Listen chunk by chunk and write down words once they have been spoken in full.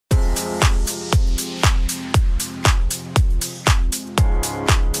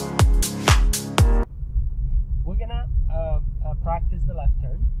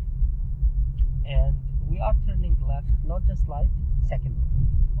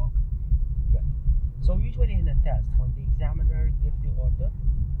So usually in a test, when the examiner gives the order,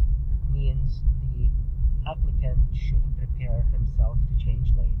 means the applicant should prepare himself to change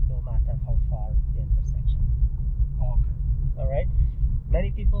lane, no matter how far the intersection. Okay. All right.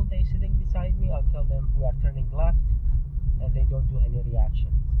 Many people, they sitting beside me, I'll tell them we are turning left, and they don't do any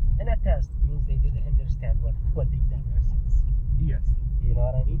reaction. In a test, means they didn't understand what the examiner says. Yes. You know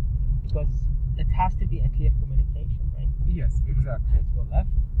what I mean? Because it has to be a clear communication, right? Yes, exactly. Let's go left.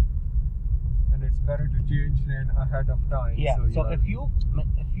 And it's better to change lane ahead of time. Yeah. So if you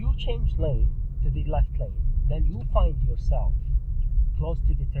change lane to the left lane, then you find yourself close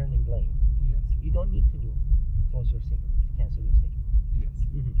to the turning lane. Yes. You don't need to close your signal, to cancel your signal. Yes.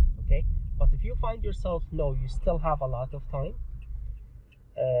 Okay. But if you find yourself, no, you still have a lot of time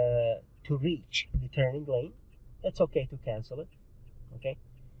to reach the turning lane, it's okay to cancel it. Okay.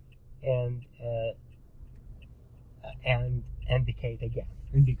 And indicate again.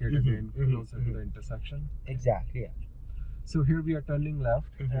 Indicate again closer to the intersection. Exactly. Yeah. So here we are turning left,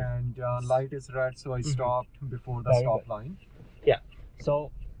 and light is red, so I stopped before the Very stop good. line. Yeah.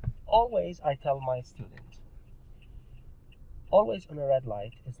 So always I tell my students, always on a red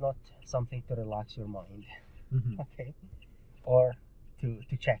light is not something to relax your mind, okay, or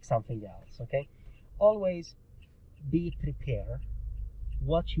to check something else. Okay, always be prepared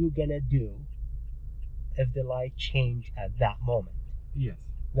what you're gonna do if the light change at that moment. Yes.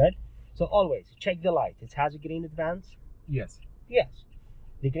 Good. So always check the light. It has a green advance. Yes. Yes.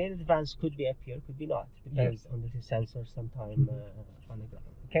 The green advance could be up here, could be not. Depends on the sensor sometime on the ground.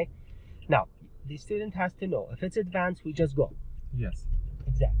 Okay. Now the student has to know if it's advanced, we just go. Yes.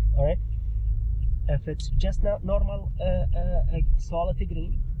 Exactly. All right. If it's just not normal solid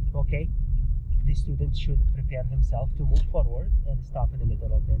green, okay, the student should prepare himself to move forward and stop in the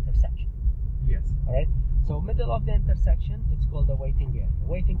middle of the intersection. Yes. All right. So middle of the intersection, it's called a waiting area.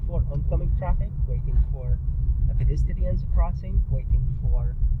 Waiting for oncoming traffic, waiting for pedestrians crossing, waiting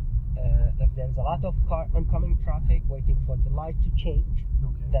for if there's a lot of oncoming traffic, waiting for the light to change.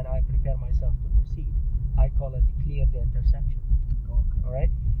 Okay. Then I prepare myself to proceed. I call it clear the intersection. Okay. All right.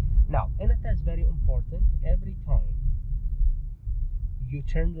 Now, in a test, very important. Every time you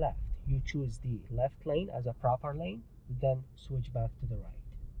turn left, you choose the left lane as a proper lane, then switch back to the right.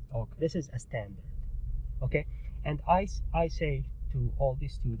 Okay. This is a standard. Okay. And I say to all the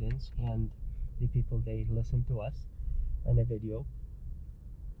students and the people they listen to us on a video,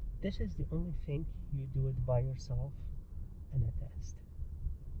 this is the only thing you do it by yourself in a test.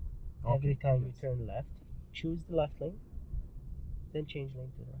 Okay. Every time Yes. you turn left, choose the left lane, then change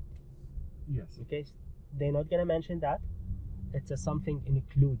lane to the right. Yes. Okay, they're not gonna mention that. It's a something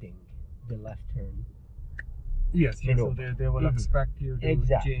including the left turn. Yes. Yes. So they will expect you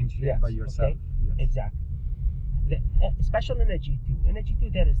to change lane by yourself. Okay? Yes. Exactly. Especially in a G2. In a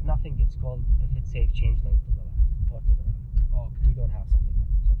G2, there is nothing. It's called if it's safe, change lane to the left or to the right. Okay. We don't have something like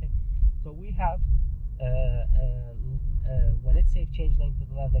this. Okay. So we have when it's safe, change lane to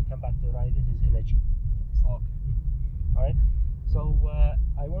the left, then come back to the right. This is in a G2. Okay. All right. So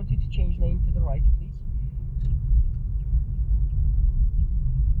I want you to change lane to the right, please.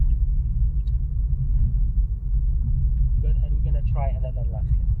 Good. And we're gonna try another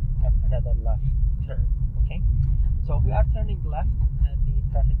left turn. Okay. So we are turning left at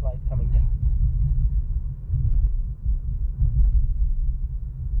the traffic light coming down.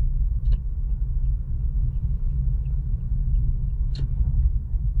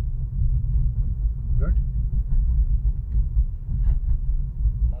 Good.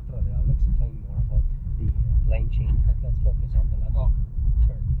 Not really. I'll explain more about the lane change, but let's focus on the left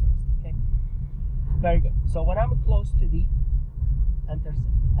turn first. Okay. Very good. So when I'm close to the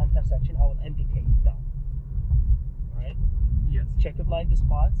intersection, I will indicate now. All right. Yes. Check your blind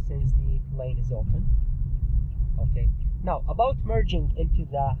spots since the lane is open. Okay. Now about merging into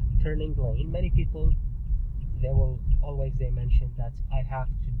the turning lane, many people they mention that I have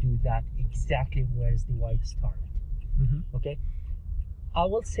to do that exactly where's the white start. Okay. I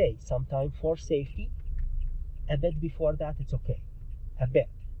will say sometime for safety, a bit before that it's okay. A bit.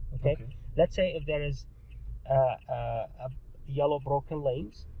 Okay. Let's say if there is a yellow broken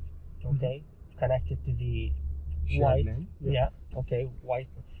lanes, okay, connected to the white lane. Yeah. Okay, white.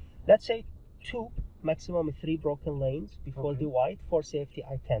 Let's say 2, maximum 3 broken lanes before the white. For safety,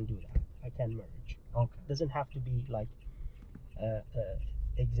 I can do that. I can merge. Okay. Doesn't have to be like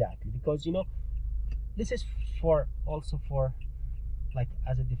exactly, because this is also for like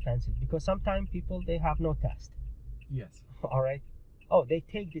as a defensive, because sometimes people they have no test. Yes. All right. Oh, they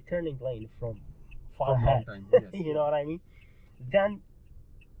take the turning lane from far From ahead. long time. Yes. You know what I mean? Then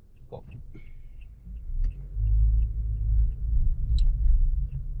go.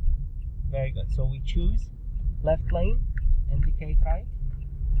 Very good. So we choose left lane, indicate right.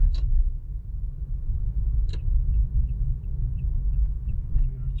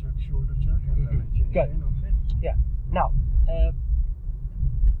 Mirror check, shoulder check, and then I change Good. lane. Okay. Yeah. Now,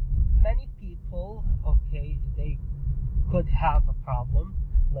 many people, okay, they could have a problem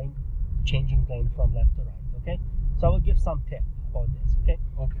changing lane from left to right. Okay. So I will give some tip about this. Okay.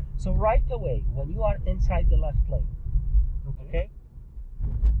 Okay. So right away, when you are inside the left lane, okay,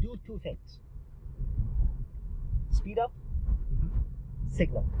 do two things: speed up,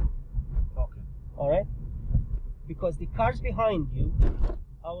 signal. Okay. All right, because the cars behind you,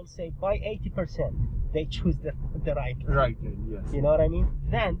 I will say by 80%, they choose the right lane. Right lane, yes. You know what I mean?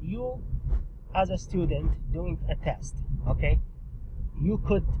 Then you, as a student doing a test, okay, you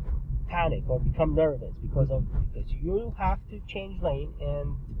could panic or become nervous because you have to change lane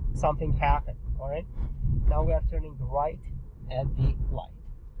and something happened. All right. Now we are turning right at the light.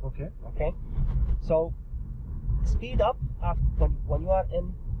 Okay. Okay. So speed up when you are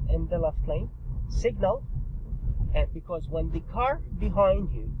in the left lane. Signal, and because when the car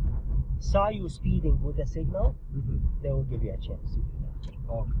behind you saw you speeding with a signal, they will give you a chance to do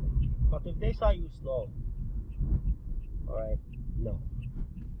that. Okay. But if they saw you slow, all right, no.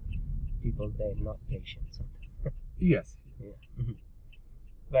 People, they're not patient sometimes. Yes. Yeah.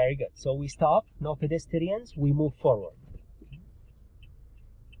 Very good. So we stop, no pedestrians, we move forward.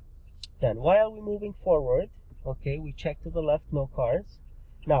 Then while we're moving forward, okay, we check to the left, no cars.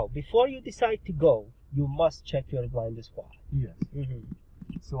 Now, before you decide to go, you must check your blind spot. Yes.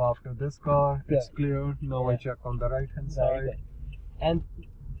 So after this car, it's clear. Now I check on the right hand Very side. good. And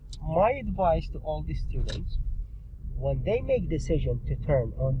my advice to all the students, when they make decision to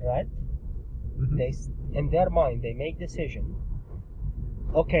turn on red, they, in their mind, they make decision,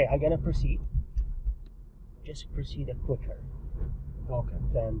 okay, I'm gonna proceed. Just proceed quicker Okay.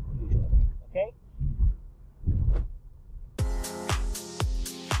 than usual. Okay?